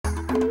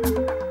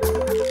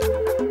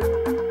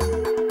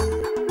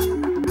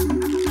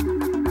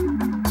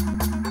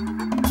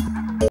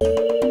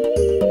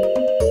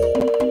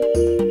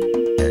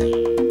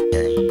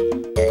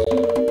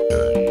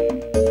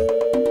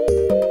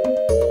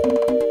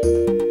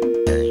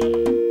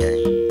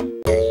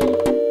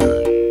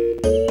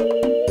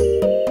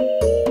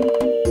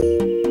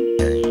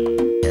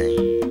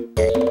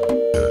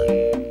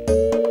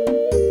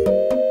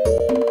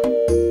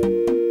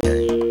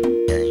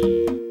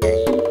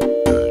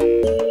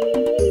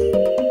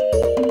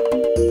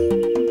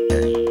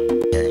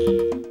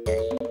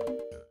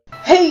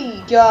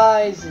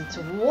Guys, it's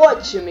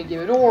Whatcha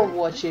or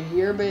Whatcha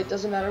here, but it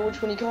doesn't matter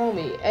which one you call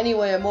me.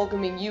 Anyway, I'm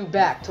welcoming you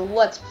back to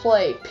Let's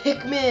Play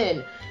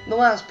Pikmin. In the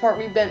last part,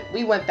 we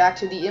went back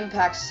to the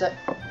impact site.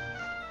 In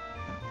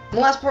the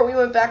last part, we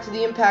went back to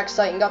the impact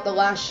site and got the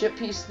last ship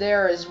piece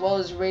there, as well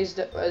as we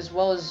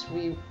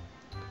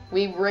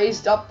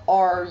raised up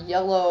our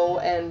yellow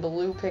and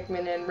blue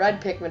Pikmin and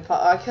red Pikmin.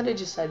 I could have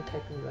just said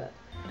Pikmin,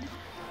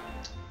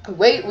 but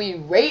wait,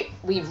 we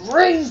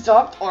raised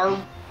up our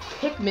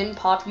Pikmin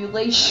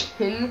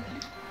population.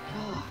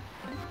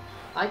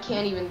 I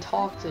can't even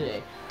talk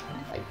today.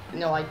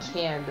 No, I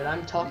can, but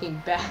I'm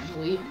talking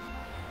badly.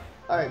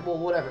 Alright, well,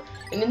 whatever.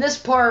 And in this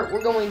part,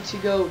 we're going to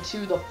go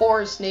to the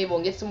forest navel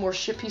and get some more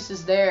ship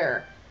pieces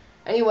there.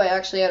 Anyway, I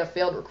actually had a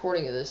failed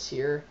recording of this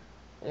here.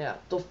 Yeah,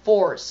 the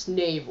forest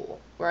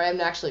navel, where I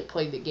haven't actually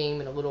played the game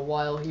in a little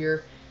while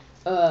here.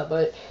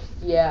 But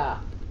yeah.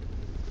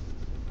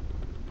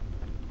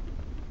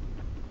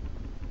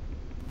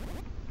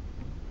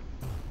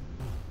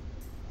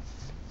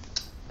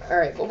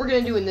 Alright, what we're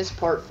going to do in this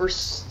part,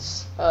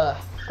 first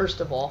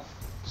of all,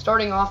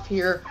 starting off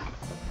here,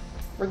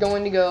 we're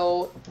going to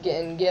go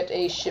get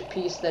a ship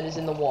piece that is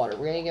in the water.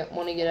 We're going to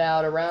want to get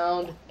out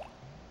around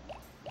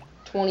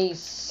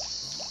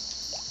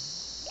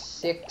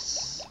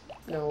 26,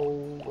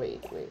 no,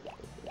 wait.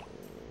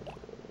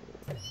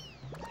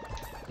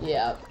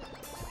 Yeah,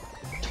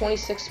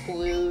 26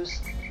 blues.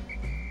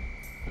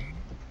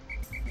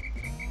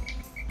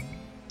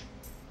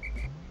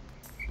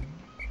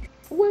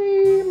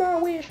 Way my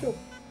whistle.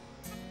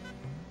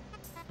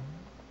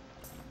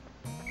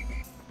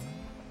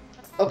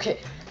 Okay,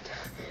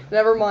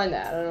 never mind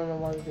that. I don't know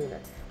why I'm doing that.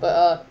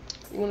 But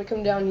you want to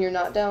come down here,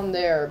 not down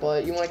there,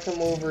 but you want to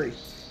come over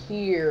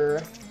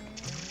here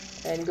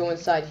and go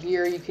inside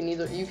here. You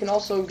can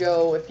also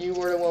go, if you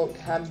were to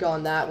have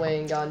gone that way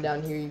and gone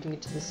down here, you can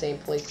get to the same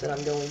place that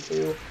I'm going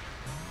to.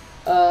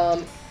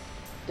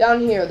 Down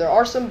here, there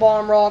are some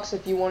bomb rocks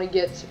if you want to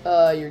get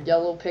your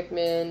yellow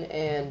Pikmin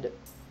and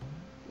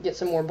get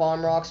some more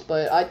bomb rocks,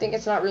 but I think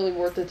it's not really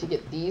worth it to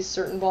get these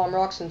certain bomb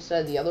rocks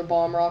instead of the other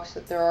bomb rocks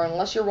that there are,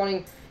 unless you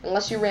ran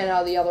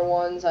out of the other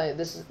ones.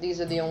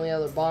 These are the only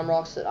other bomb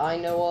rocks that I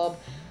know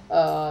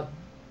of.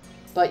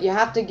 But you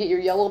have to get your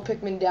yellow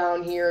Pikmin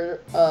down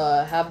here,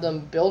 have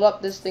them build up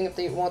this thing if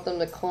they want them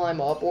to climb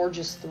up, or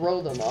just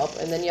throw them up,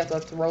 and then you have to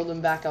throw them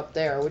back up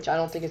there, which I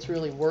don't think it's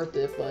really worth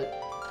it,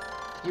 but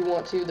if you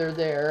want to, they're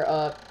there.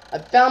 I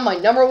found my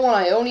 #1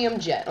 Ionium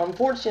jet.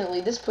 Unfortunately,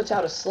 this puts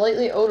out a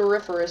slightly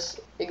odoriferous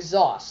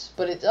exhaust,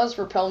 but it does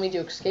propel me to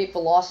escape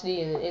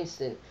velocity in an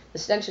instant. The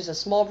stench is a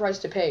small price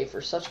to pay for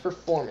such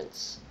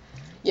performance.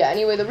 Yeah,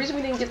 anyway, the reason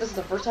we didn't get this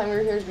the first time we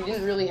were here is we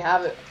didn't really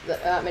have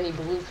that many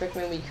blue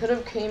Pikmin. We could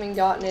have came and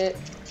gotten it,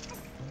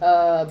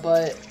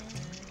 but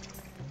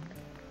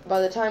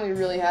by the time we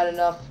really had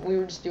enough, we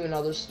were just doing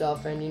other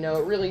stuff, and, you know,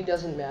 it really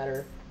doesn't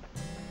matter.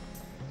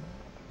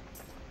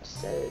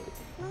 Said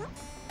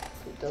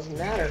it doesn't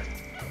matter.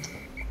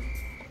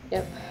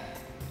 Yep.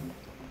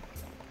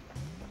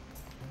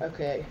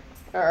 Okay.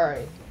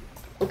 Alright.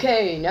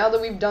 Okay, now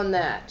that we've done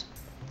that,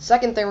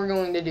 second thing we're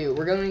going to do,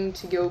 we're going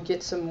to go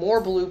get some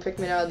more blue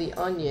Pikmin out of the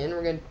onion.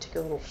 We're going to take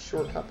a little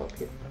shortcut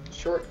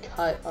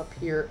up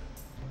here.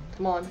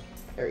 Come on.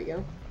 There you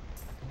go.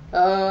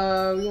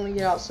 We want to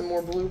get out some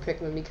more blue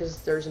Pikmin because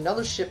there's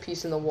another ship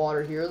piece in the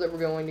water here that we're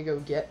going to go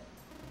get.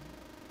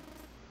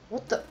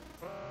 What the?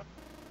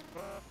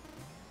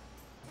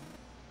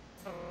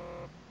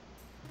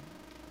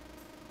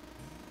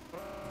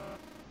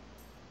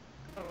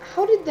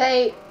 How did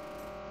they...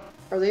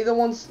 Are they the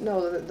ones...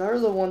 No, they're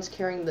the ones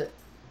carrying the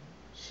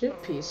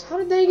ship piece. How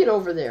did they get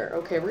over there?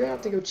 Okay, we're gonna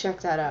have to go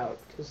check that out,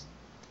 because...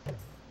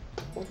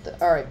 What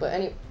the... Alright, but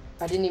I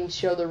didn't even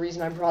show the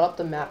reason I brought up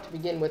the map to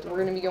begin with. We're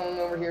gonna be going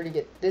over here to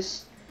get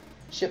this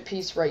ship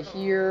piece right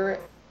here.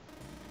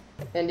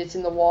 And it's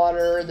in the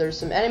water. There's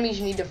some enemies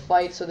you need to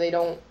fight so they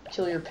don't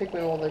kill your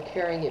Pikmin while they're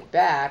carrying it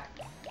back.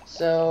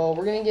 So,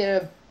 we're gonna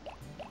get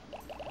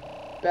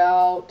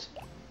about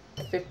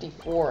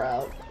 54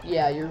 out.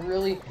 Yeah,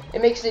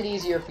 it makes it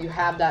easier if you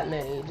have that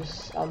many.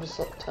 I'll just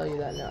tell you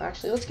that now.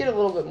 Actually, let's get a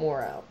little bit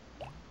more out.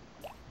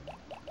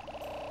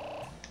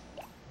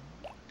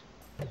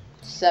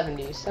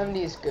 70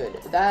 is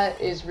good. That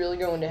is really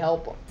going to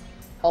help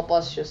help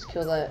us just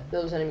kill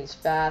those enemies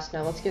fast.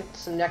 Now let's get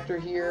some nectar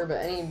here,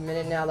 but any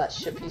minute now that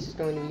ship piece is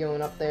going to be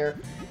going up there,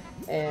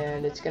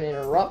 and it's going to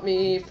interrupt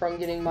me from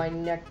getting my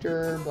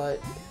nectar, but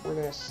we're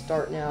going to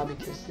start now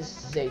because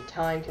this is a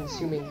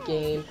time-consuming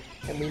game,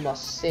 and we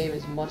must save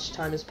as much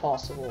time as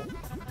possible.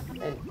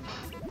 And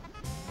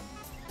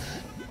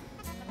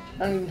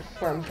I don't even know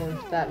where I'm going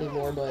with that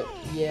anymore, but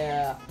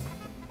yeah.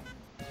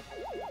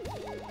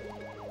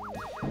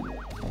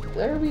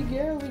 There we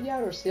go, we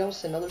got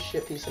ourselves another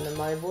ship piece, and then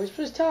my voice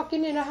was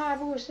talking in a high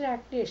voice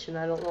like this, and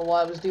I don't know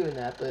why I was doing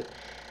that, but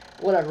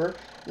whatever.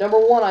 Number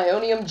 1,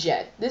 Ionium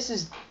Jet.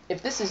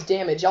 If this is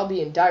damaged, I'll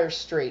be in dire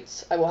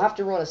straits. I will have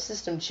to run a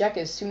system check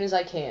as soon as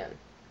I can.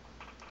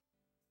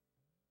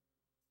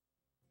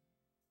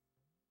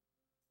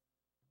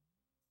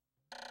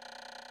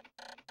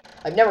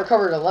 I've never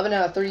covered 11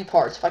 out of 30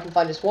 parts. If I can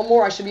find just one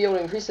more, I should be able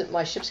to increase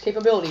my ship's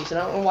capabilities, and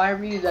I don't know why I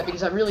read that,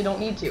 because I really don't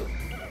need to.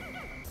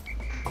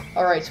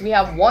 Alright, so we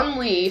have one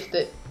leaf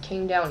that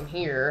came down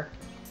here.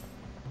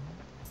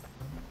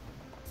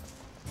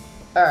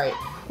 Alright,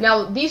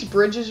 now these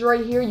bridges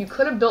right here, you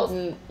could have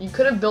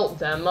built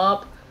them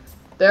up.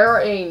 There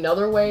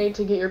another way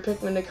to get your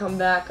Pikmin to come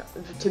back,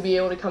 to be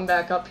able to come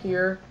back up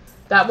here.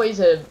 That way's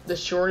the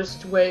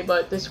shortest way,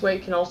 but this way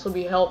can also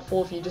be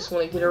helpful if you just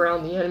want to get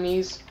around the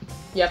enemies.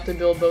 You have to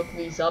build both of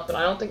these up, but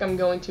I don't think I'm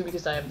going to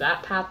because I have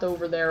that path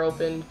over there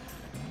opened.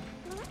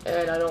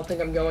 And I don't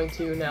think I'm going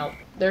to. Now,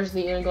 there's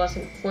the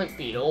incandescent flint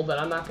beetle, but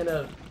I'm not going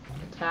to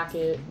attack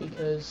it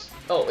because...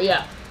 Oh,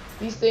 yeah.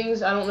 These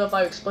things, I don't know if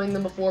I've explained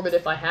them before, but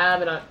if I have,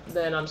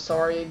 then I'm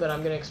sorry, but I'm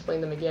going to explain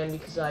them again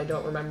because I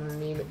don't remember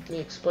me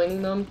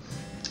explaining them.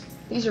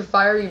 These are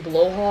fiery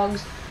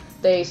blowhogs.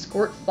 They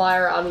squirt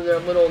fire out of their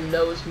little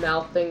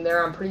nose-mouth thing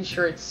there. I'm pretty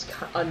sure it's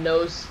a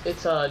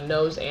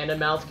nose and a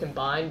mouth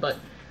combined, but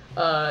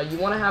you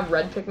want to have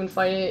red Pikmin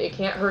fight it. It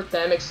can't hurt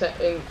them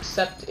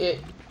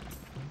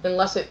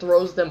unless it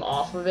throws them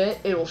off of it.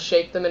 It will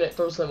shake them and it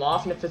throws them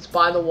off, and if it's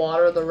by the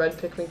water, the red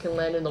Pikmin can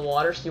land in the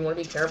water, so you want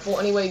to be careful.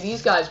 Anyway,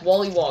 these guys,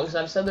 Wollywogs,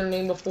 I've said their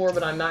name before,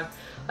 but I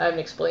haven't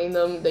explained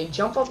them. They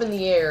jump up in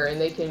the air, and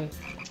they can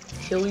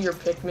kill your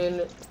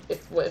Pikmin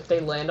if they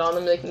land on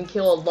them. They can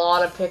kill a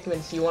lot of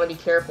Pikmin, so you want to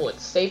be careful.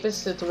 It's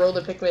safest to throw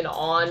the Pikmin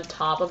on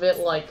top of it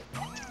like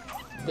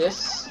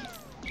this,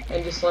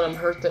 and just let them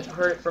hurt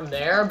it from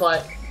there,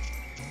 but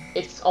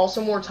it's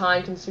also more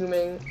time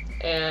consuming,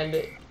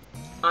 and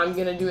I'm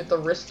gonna do it the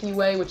risky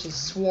way, which is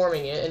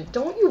swarming it. And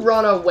don't you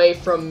run away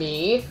from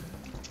me!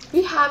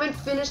 We haven't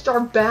finished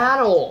our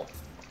battle!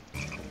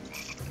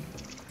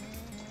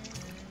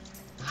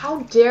 How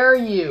dare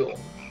you!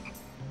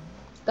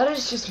 That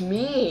is just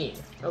mean!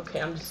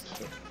 Okay, I'm just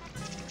kidding.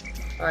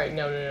 Alright,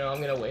 no, I'm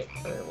gonna wait.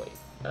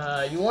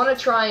 You want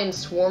to try and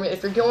swarm it.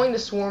 If you're going to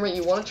swarm it,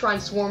 you want to try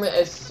and swarm it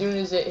as soon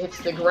as it hits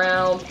the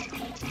ground.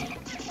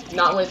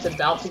 Not when it's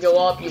about to go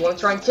up. You want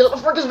to try and kill it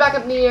before it goes back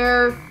up in the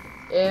air.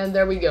 And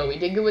there we go. We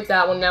did good with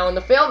that one. Now, in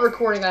the failed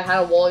recording, I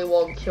had a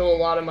Wollywog kill a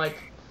lot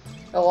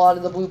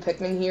of the blue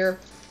Pikmin here.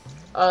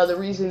 The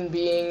reason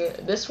being,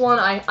 this one,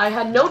 I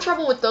had no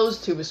trouble with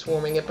those two with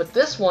swarming it, but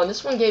this one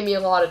gave me a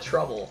lot of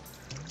trouble.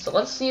 So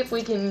let's see if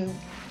we can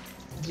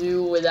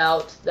do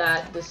without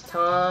that this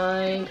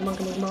time. Come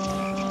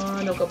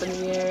on. Don't go up in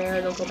the air.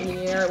 It went up in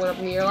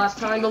the air last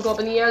time. Don't go up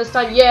in the air this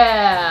time.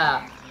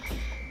 Yeah!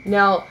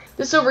 Now,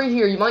 this over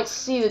here, you might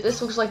see that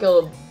this looks like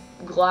a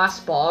glass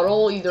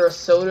bottle, either a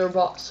soda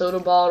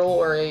bottle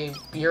or a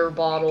beer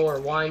bottle or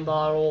wine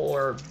bottle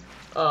or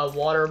a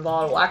water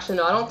bottle. Actually,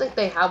 no, I don't think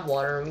they have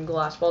water in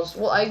glass bottles.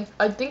 Well,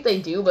 I think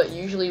they do, but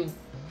usually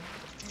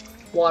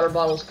water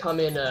bottles come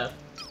in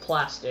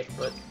plastic,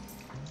 but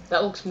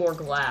that looks more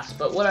glass,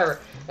 but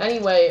whatever.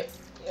 Anyway,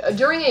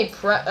 during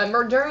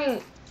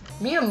Miyamoto,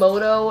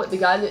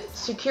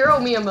 Sakuro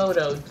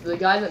Miyamoto, the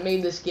guy that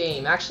made this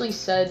game, actually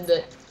said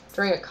that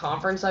during a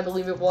conference, I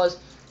believe it was,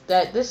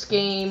 that this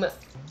game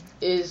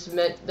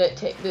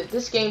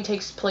this game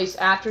takes place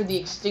after the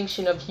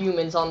extinction of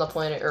humans on the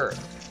planet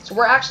Earth. So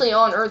we're actually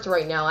on Earth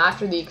right now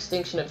after the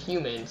extinction of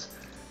humans,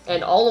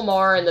 and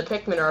Olimar and the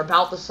Pikmin are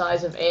about the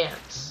size of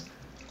ants.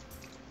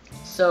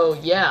 So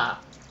yeah,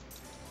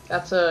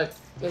 that's a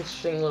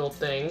interesting little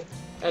thing.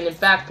 And in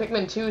fact,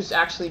 Pikmin 2 is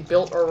actually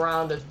built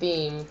around a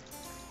theme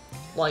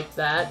like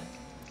that.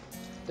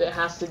 That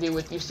has to do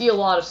with, you see a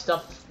lot of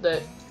stuff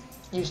that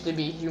used to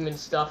be human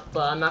stuff,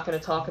 but I'm not going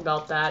to talk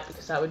about that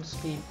because that would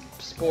just be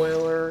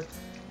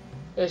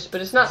spoiler-ish,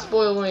 but it's not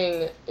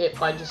spoiling it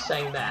by just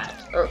saying that.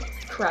 Or,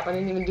 crap, I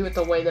didn't even do it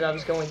the way that I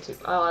was going to.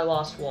 Oh, I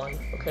lost one.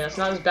 Okay, that's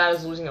not as bad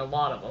as losing a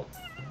lot of them.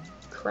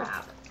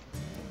 Crap.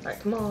 Alright,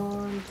 come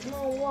on,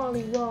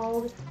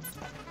 Wollywog.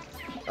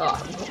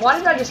 Why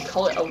did I just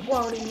call it a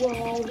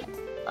Wollywog?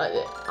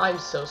 I'm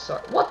so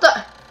sorry. What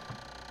the?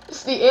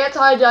 It's the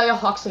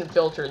anti-dioxin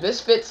filter. This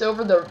fits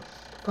over the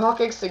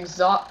rocket's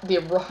exhaust.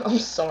 I'm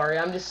sorry,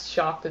 I'm just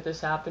shocked that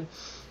this happened.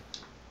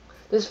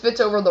 This fits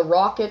over the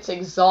rocket's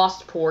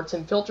exhaust ports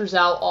and filters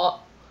out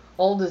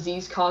all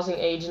disease-causing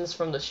agents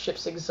from the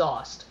ship's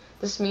exhaust.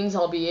 This means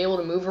I'll be able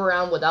to move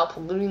around without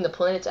polluting the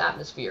planet's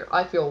atmosphere.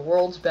 I feel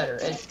worlds better.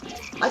 And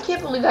I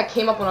can't believe that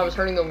came up when I was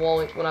attacking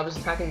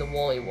the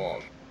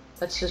Wollywog.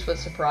 That's just what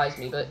surprised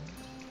me, but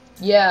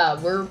yeah,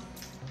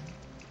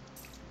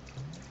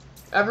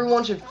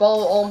 everyone should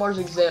follow Olmar's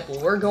example.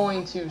 We're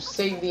going to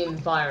save the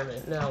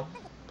environment. No.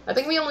 I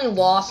think we only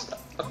lost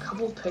a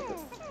couple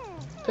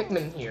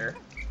Pikmin here.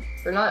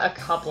 Or not a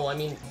couple, I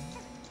mean...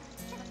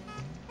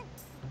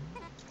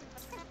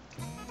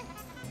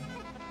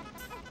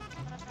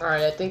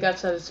 Alright, I think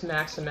that's at its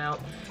max amount.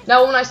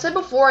 Now, when I said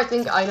before, I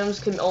think items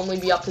can only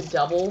be up to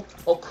double.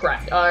 Oh,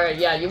 crap. Alright,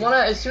 yeah, you want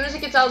to, as soon as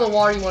it gets out of the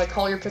water, you want to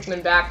call your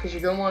Pikmin back, because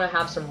you're going to want to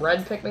have some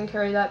red Pikmin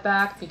carry that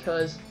back,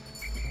 because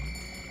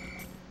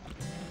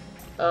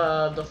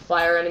the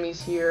fire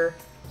enemies here.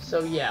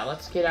 So, yeah,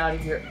 let's get out of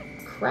here.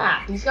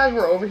 Crap, these guys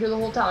were over here the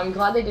whole time. I'm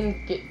glad they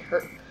didn't get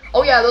hurt.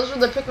 Oh, yeah, those were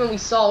the Pikmin we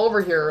saw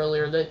over here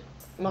earlier. They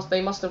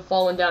must have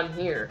fallen down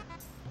here.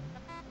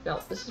 Now,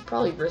 this is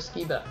probably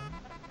risky, but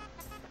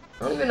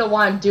I don't even know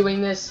why I'm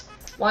doing this.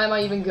 Why am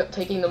I even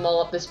taking them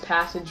all up this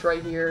passage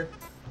right here?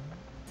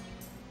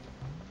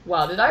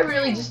 Wow, did I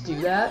really just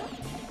do that?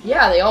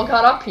 Yeah, they all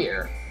got up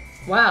here.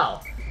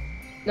 Wow.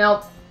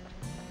 Now,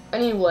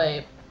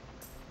 anyway,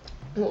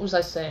 what was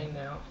I saying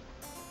now?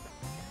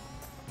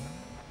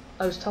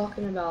 I was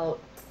talking about...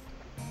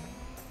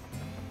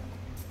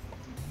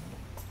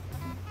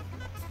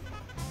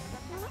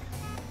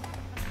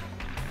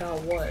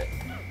 About what?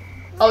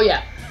 Oh,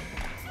 yeah.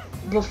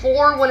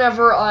 Before,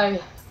 whenever I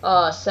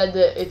said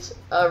that it's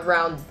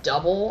around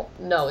double.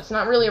 No, it's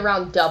not really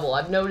around double.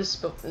 I've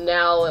noticed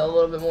now a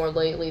little bit more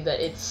lately that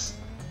it's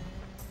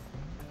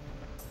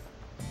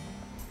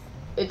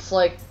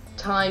like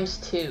times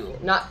 2.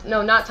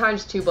 Not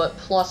times 2, but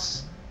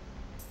plus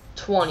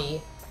 20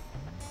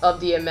 of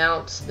the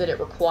amount that it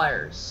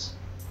requires.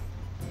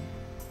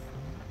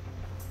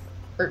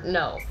 Or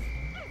no.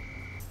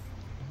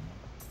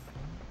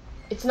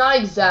 It's not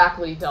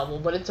exactly double,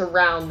 but it's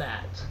around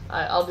that.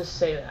 I'll just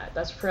say that.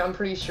 I'm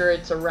pretty sure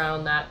it's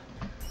around that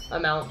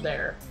amount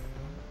there.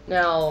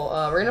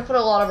 Now, we're gonna put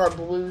a lot of our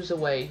blues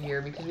away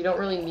here because we don't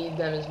really need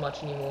them as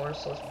much anymore.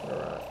 So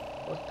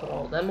let's put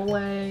all of them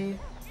away.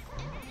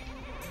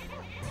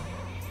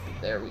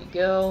 There we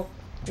go.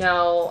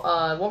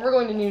 Now, what we're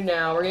going to do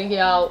now, we're gonna get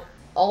out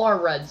all our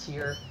reds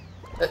here.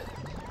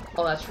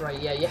 Oh, that's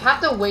right. Yeah, you have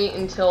to wait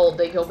until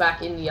they go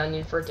back in the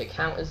onion for it to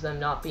count as them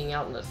not being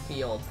out in the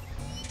field.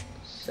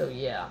 So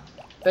yeah,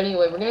 but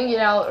anyway, we're gonna get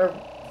out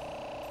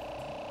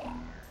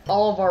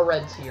all of our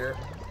reds here.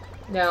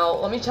 Now,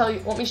 let me show you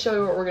what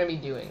we're gonna be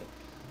doing.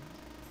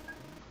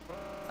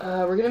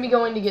 We're gonna be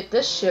going to get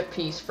this ship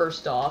piece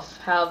first off,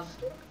 have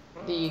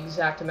the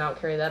exact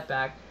amount, carry that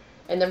back,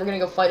 and then we're gonna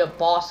go fight a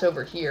boss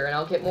over here, and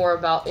I'll get more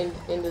about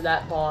into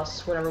that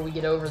boss whenever we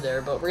get over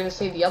there. But we're gonna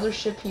save the other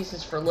ship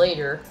pieces for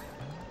later,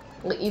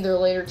 either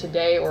later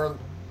today or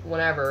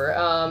whenever.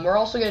 We're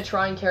also going to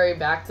try and carry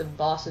back the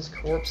boss's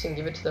corpse and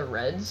give it to the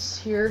reds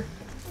here.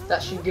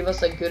 That should give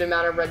us a good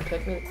amount of red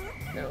Pikmin.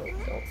 No,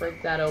 don't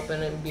break that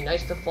open. It would be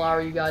nice to flower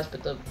you guys,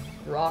 but the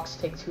rocks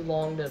take too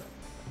long to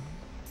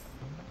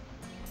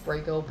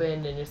break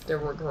open, and if there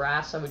were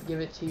grass, I would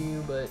give it to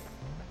you, but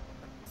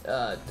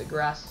the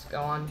grass is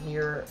gone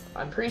here.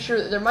 I'm pretty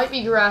sure that there might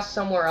be grass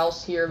somewhere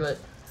else here, but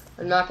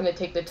I'm not going to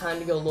take the time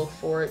to go look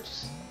for it.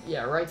 Just,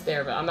 yeah, right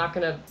there, but I'm not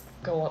going to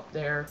go up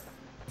there.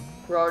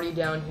 We're already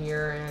down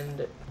here,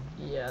 and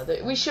yeah,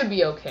 we should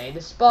be okay.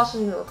 This boss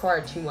doesn't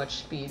require too much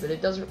speed, but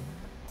it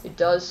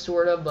does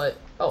sort of, but,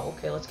 oh,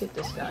 okay, let's get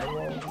this guy.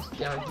 Well, he's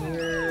down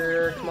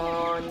here. Come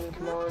on,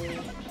 come on.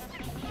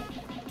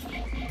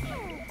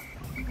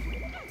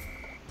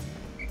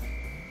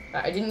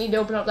 I didn't need to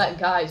open up that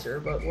geyser,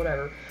 but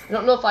whatever. I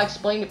don't know if I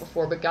explained it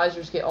before, but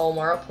geysers get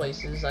Olmar up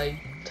places.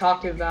 I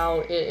talked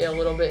about it a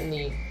little bit in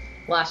the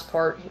last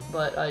part,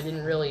 but I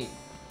didn't really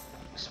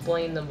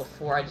explain them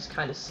before. I just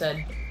kind of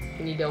said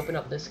we need to open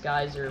up this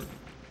geyser,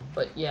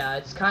 but yeah,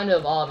 it's kind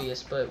of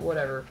obvious, but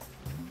whatever.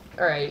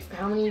 Alright,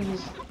 how many of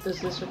these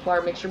does this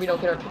require? Make sure we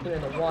don't get our Pikmin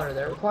in the water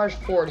there. It requires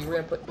 40. We're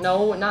gonna put,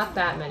 no, not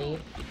that many.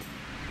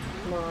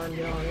 Come on,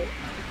 get on it.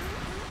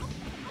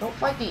 Don't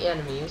fight the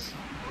enemies.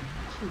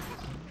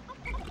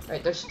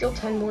 Alright, there's still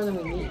 10 more than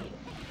we need.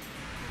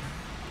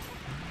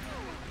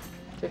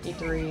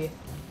 53.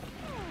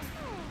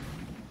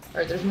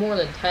 Alright, there's more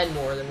than 10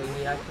 more than we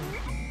need. I can...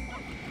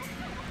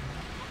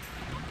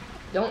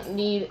 Don't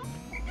need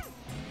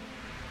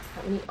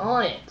that many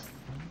on it.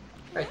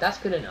 Alright, that's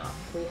good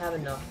enough. We have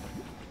enough.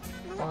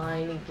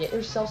 Fine, get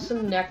yourself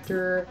some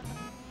nectar.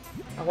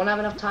 I won't have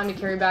enough time to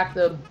carry back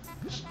the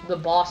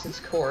boss's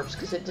corpse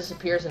because it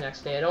disappears the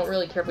next day. I don't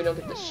really care if we don't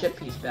get the ship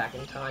piece back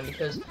in time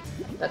because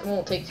that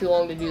won't take too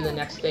long to do the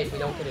next day if we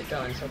don't get it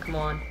done. So come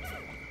on.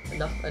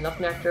 Enough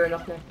nectar,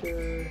 enough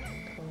nectar.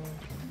 Come on.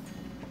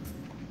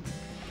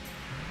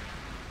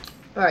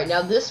 Alright,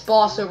 now this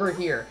boss over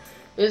here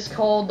is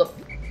called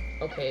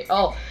Okay.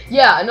 Oh,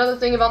 yeah, another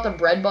thing about the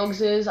bread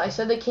bugs is, I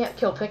said they can't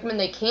kill Pikmin.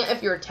 They can't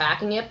if you're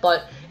attacking it,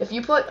 but if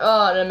you put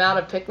an amount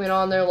of Pikmin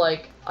on there,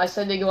 like, I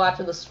said they go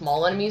after the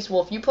small enemies.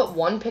 Well, if you put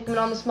one Pikmin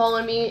on the small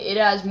enemy, it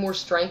has more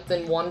strength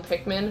than one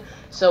Pikmin,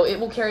 so it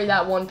will carry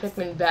that one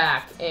Pikmin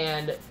back,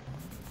 and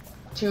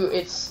to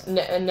its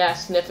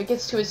nest. And if it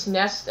gets to its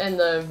nest and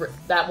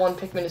that one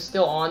Pikmin is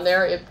still on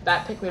there,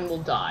 that Pikmin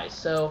will die.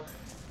 So,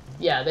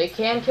 yeah, they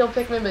can kill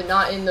Pikmin, but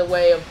not in the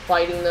way of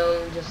fighting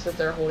them, just that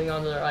they're holding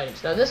on to their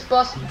items. Now, this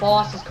boss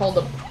is called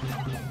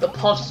the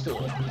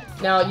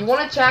Puffstool. Now, you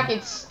want to check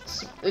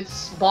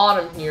its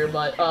bottom here,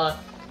 but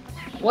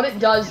what it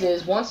does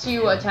is, once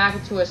you attack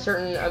it to a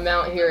certain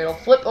amount here, it'll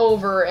flip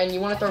over, and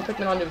you want to throw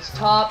Pikmin onto its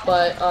top,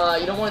 but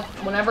you don't want to,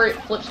 whenever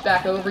it flips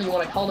back over, you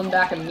want to call them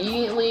back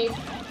immediately,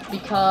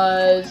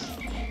 because...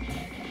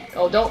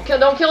 Oh, don't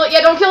kill it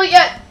yet! Don't kill it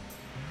yet!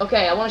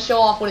 Okay, I want to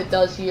show off what it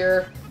does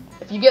here.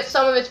 If you get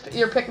some of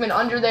your Pikmin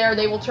under there,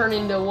 they will turn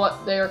into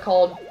what they are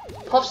called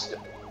Puffstool.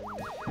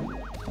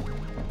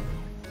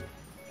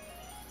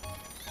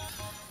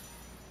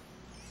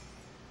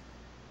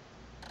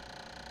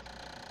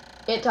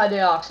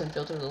 Anti-dioxin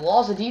filter. The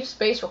laws of deep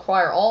space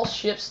require all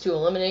ships to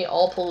eliminate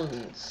all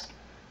pollutants.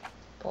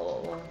 Blah,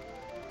 blah, blah.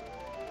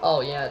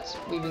 Oh yeah,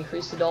 we've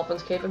increased the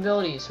dolphin's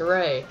capabilities.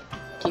 Hooray!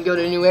 Can go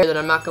to a new area that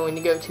I'm not going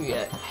to go to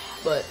yet.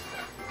 But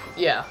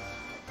yeah.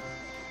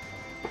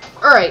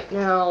 Alright,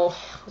 now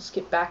let's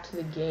get back to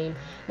the game.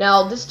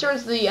 Now this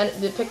turns the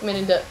Pikmin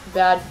into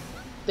bad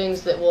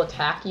things that will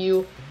attack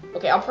you.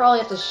 Okay, I'll probably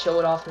have to show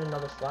it off in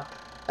another flash.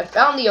 I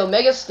found the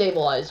Omega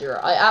Stabilizer.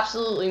 I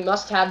absolutely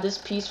must have this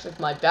piece if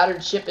my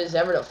battered ship is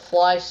ever to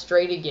fly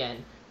straight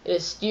again. It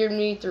has steered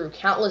me through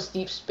countless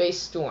deep space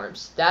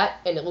storms. That,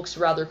 and it looks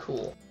rather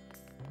cool.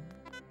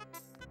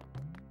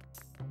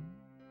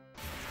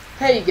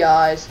 Hey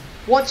guys,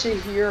 Watcha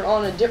here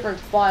on a different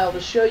file to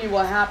show you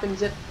what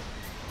happens if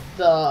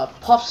the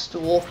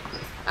Puffstool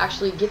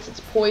actually gets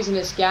its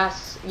poisonous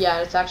gas.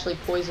 Yeah, it's actually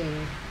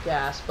poison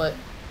gas, but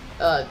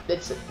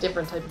it's a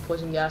different type of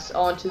poison gas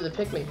onto the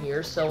Pikmin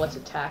here, so let's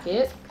attack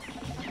it.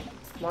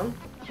 Come on.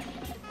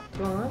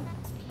 Come on.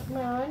 Come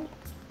on.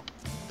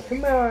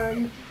 Come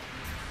on.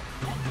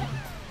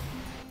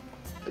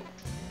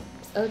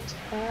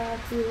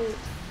 Attack it.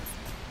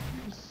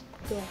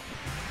 Stop.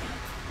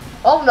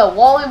 Oh no,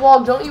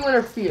 Wollywog, don't you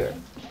interfere.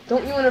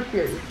 Don't you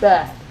interfere. You're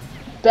bad.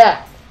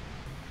 Bad.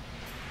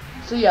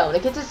 So yeah, when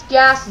it gets its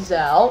gases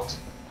out,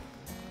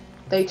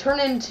 they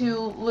turn into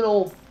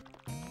little...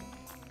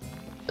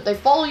 They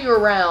follow you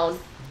around,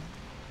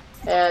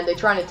 and they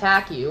try and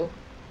attack you.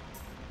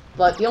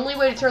 But the only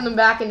way to turn them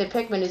back into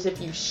Pikmin is if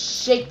you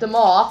shake them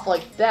off,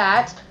 like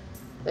that.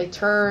 They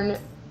turn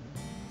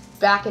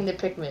back into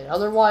Pikmin.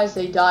 Otherwise,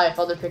 they die if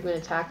other Pikmin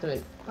attack them.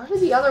 And where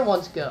did the other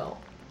ones go?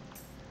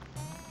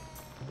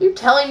 You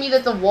telling me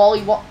that the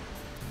Wollywog...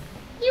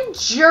 You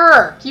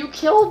jerk! You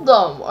killed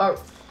them!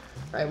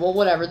 Alright, well,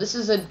 whatever. This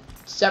is a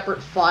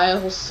separate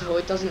file, so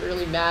it doesn't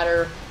really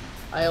matter.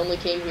 I only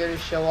came here to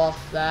show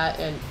off that,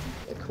 and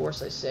of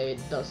course I say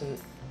it doesn't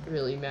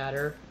really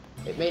matter.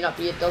 It may not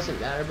be it doesn't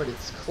matter, but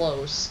it's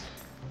close.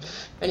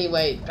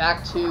 Anyway,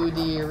 back to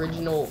the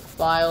original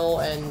file,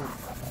 and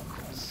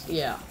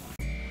yeah.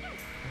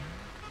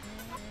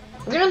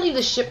 I'm gonna leave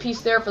the ship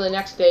piece there for the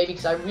next day,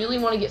 because I really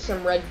want to get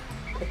some red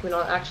Pikmin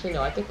on. Actually,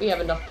 no, I think we have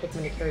enough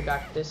Pikmin to carry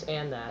back this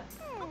and that.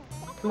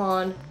 Come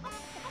on.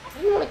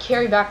 I don't want to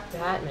carry back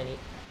that many.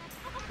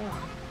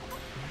 Oh.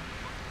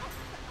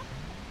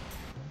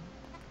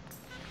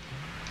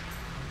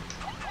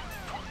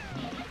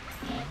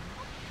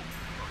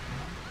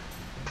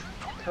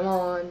 Come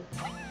on.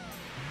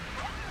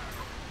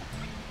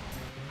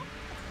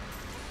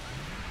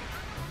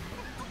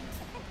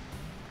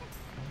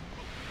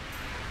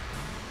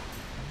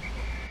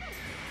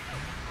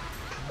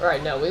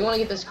 Alright, no, we want to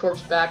get this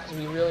corpse back because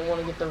we really want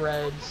to get the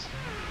reds.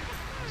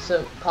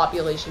 So,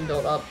 population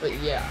built up, but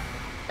yeah.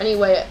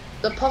 Anyway,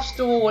 the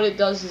Puffstool, what it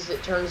does is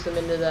it turns them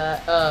into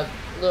that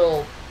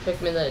little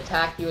Pikmin that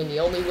attack you, and the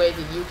only way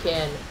that you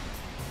can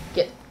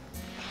get...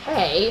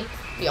 Hey!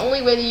 The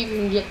only way that you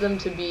can get them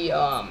to be,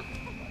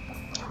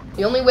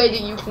 the only way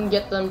that you can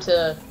get them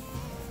to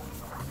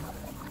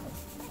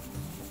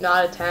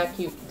not attack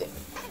you...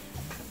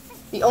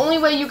 The only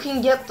way you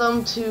can get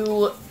them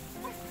to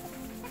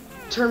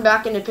turn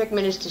back into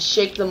Pikmin is to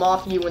shake them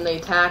off you when they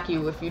attack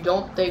you. If you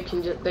don't,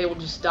 they will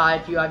just die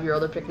if you have your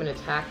other Pikmin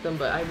attack them.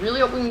 But I really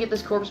hope we can get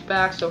this corpse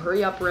back, so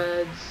hurry up,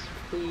 Reds,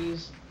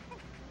 please.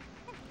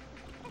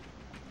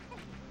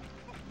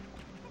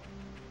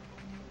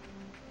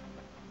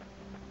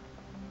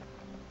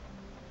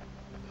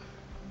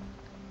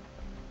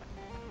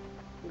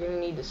 I'm gonna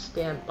need to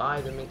stand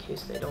by them in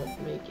case they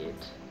don't make it.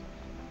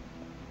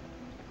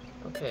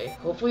 Okay,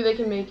 hopefully they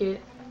can make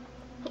it.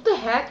 What the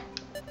heck?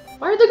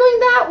 Why are they going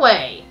that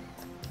way?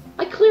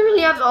 I clearly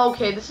have...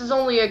 Okay, this is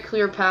only a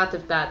clear path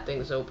if that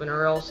thing's open,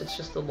 or else it's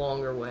just the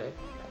longer way.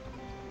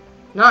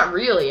 Not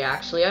really,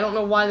 actually. I don't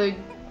know why they...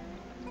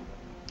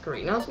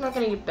 Great, now it's not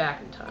going to get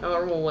back in time.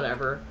 Oh, well,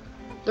 whatever.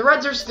 The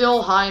Reds are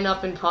still high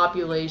enough in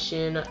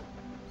population.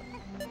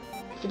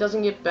 If he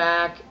doesn't get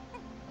back...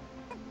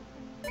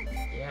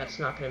 Yeah, it's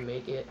not gonna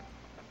make it.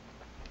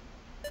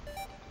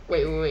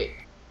 Wait.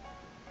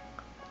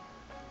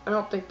 I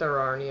don't think there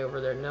are any over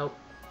there. Nope.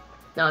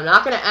 Now, I'm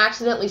not gonna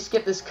accidentally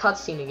skip this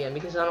cutscene again,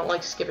 because I don't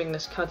like skipping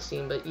this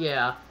cutscene, but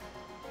yeah.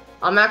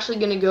 I'm actually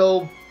gonna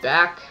go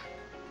back...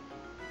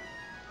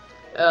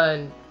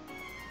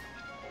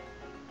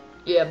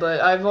 yeah,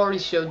 but I've already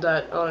showed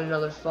that on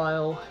another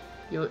file.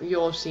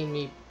 You'll have seen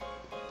me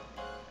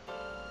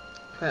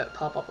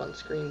pop up on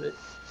screen, but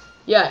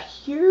yeah,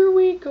 here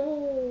we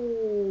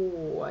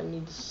go. I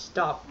need to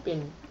stop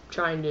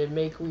trying to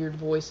make weird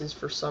voices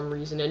for some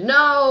reason, and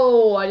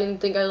no, I didn't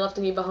think I left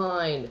any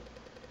behind.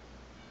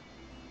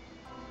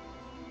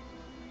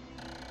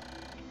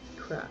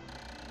 Crap.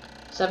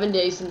 7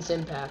 days since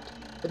impact.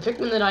 The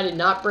Pikmin that I did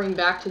not bring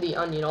back to the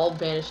Onion all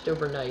vanished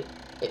overnight.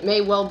 It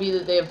may well be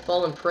that they have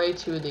fallen prey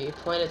to the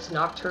planet's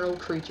nocturnal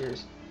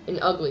creatures. An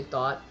ugly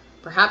thought.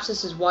 Perhaps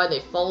this is why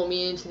they follow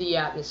me into the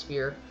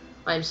atmosphere.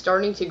 I am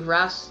starting to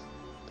grasp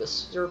the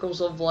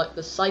cycles of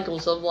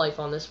life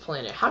on this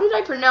planet. How did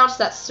I pronounce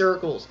that?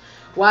 Circles.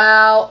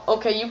 Wow.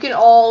 Okay, you can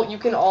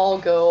all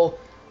go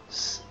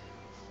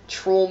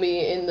troll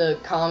me in the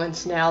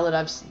comments now that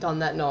I've done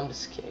that. No, I'm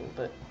just kidding,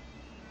 but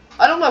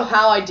I don't know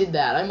how I did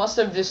that. I must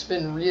have just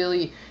been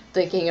really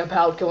thinking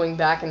about going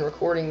back and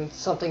recording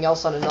something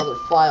else on another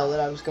file that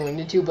I was going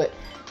to do, but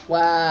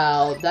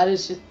wow, that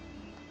is just...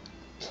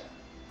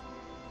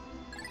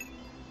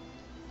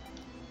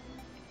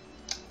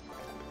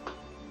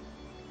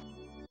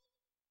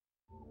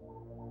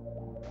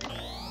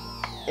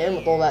 And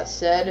with all that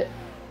said,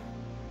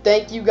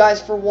 thank you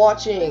guys for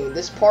watching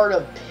this part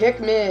of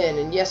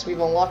Pikmin, and yes, we've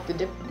unlocked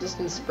the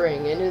distant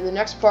spring. And in the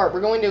next part,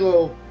 we're going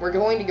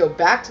to go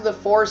back to the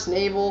Forest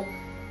Naval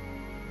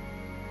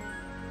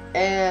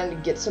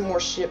and get some more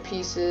ship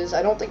pieces.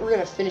 I don't think we're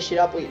gonna finish it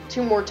up. We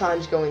 2 more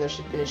times going there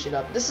should finish it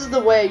up. This is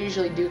the way I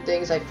usually do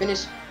things. I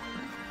finish.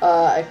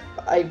 I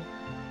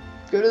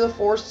go to the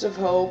Forests of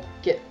Hope,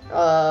 get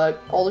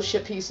all the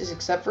ship pieces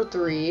except for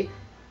 3.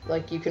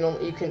 Like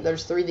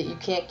there's 3 that you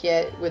can't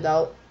get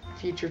without the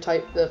future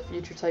type of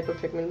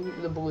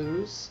Pikmin, the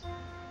blues.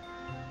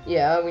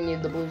 Yeah, we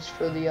need the blues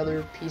for the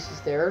other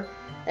pieces there.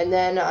 And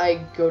then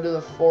I go to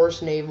the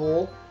Forest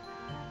Naval,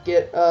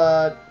 get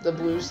the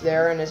blues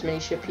there and as many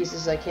ship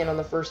pieces as I can on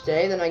the first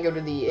day. Then I go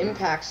to the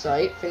impact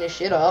site,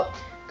 finish it up,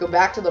 go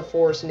back to the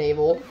Forest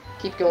Naval,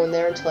 keep going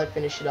there until I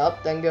finish it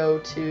up, then go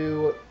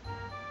to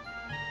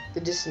the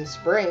distant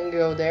spring,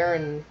 go there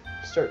and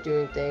start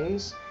doing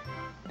things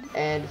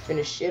and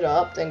finish it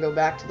up, then go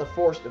back to the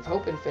Forest of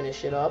Hope and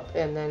finish it up,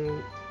 and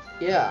then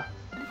yeah.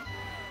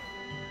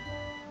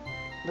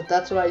 But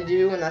that's what I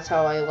do, and that's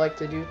how I like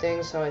to do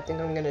things, so I think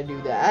I'm gonna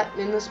do that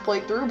in this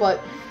playthrough. But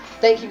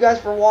thank you guys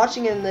for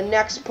watching. In the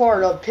next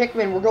part of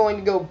Pikmin, we're going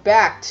to go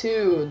back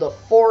to the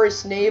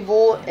Forest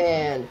Naval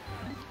and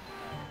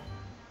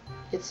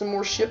get some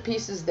more ship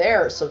pieces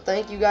there. So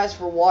thank you guys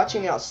for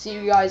watching, and I'll see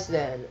you guys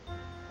then.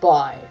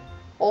 Bye.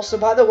 Also,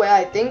 by the way,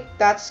 I think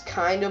that's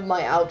kind of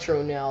my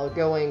outro now,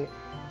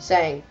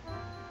 saying,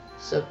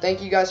 so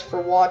thank you guys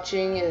for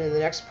watching, and in the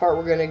next part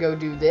we're going to go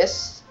do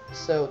this.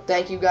 So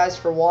thank you guys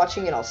for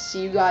watching, and I'll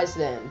see you guys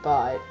then.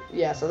 Bye.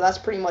 Yeah, so that's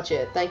pretty much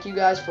it. Thank you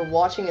guys for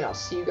watching, and I'll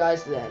see you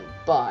guys then.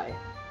 Bye.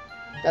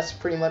 That's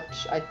pretty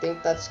much, I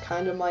think that's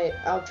kind of my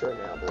outro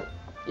now, but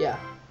yeah.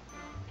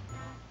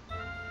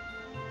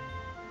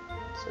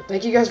 So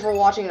thank you guys for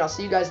watching, and I'll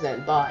see you guys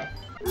then. Bye.